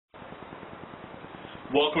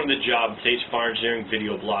Welcome to The Job, today's fire engineering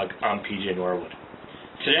video blog. I'm PJ Norwood.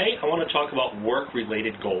 Today I want to talk about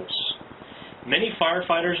work-related goals. Many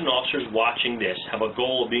firefighters and officers watching this have a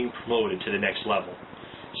goal of being promoted to the next level.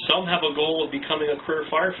 Some have a goal of becoming a career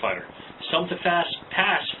firefighter, some to pass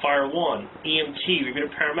Fire 1, EMT, or even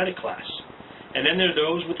a paramedic class. And then there are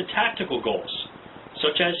those with the tactical goals,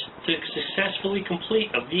 such as to successfully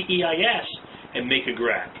complete a VEIS and make a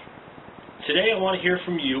grad. Today I want to hear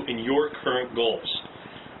from you and your current goals.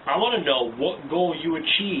 I want to know what goal you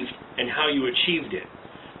achieved and how you achieved it.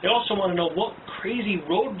 I also want to know what crazy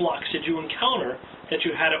roadblocks did you encounter that you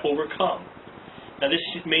had to overcome. Now this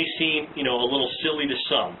may seem, a little silly to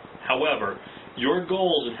some. However, your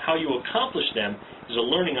goals and how you accomplish them is a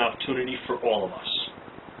learning opportunity for all of us.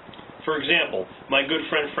 For example, my good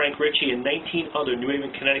friend Frank Ritchie and 19 other New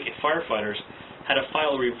Haven, Connecticut firefighters had to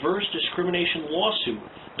file a reverse discrimination lawsuit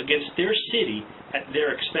against their city at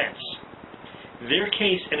their expense. Their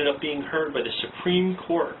case ended up being heard by the Supreme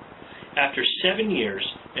Court. After 7 years,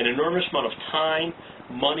 an enormous amount of time,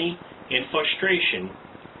 money, and frustration,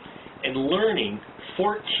 and learning,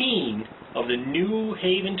 14 of the New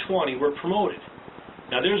Haven 20 were promoted.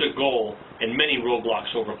 Now there's a goal and many roadblocks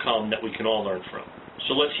overcome that we can all learn from.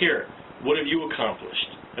 So let's hear it. What have you accomplished,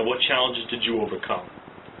 and what challenges did you overcome?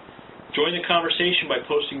 Join the conversation by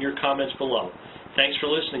posting your comments below. Thanks for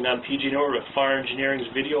listening. I'm PJ Norwood of Fire Engineering's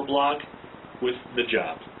video blog with The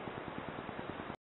Job.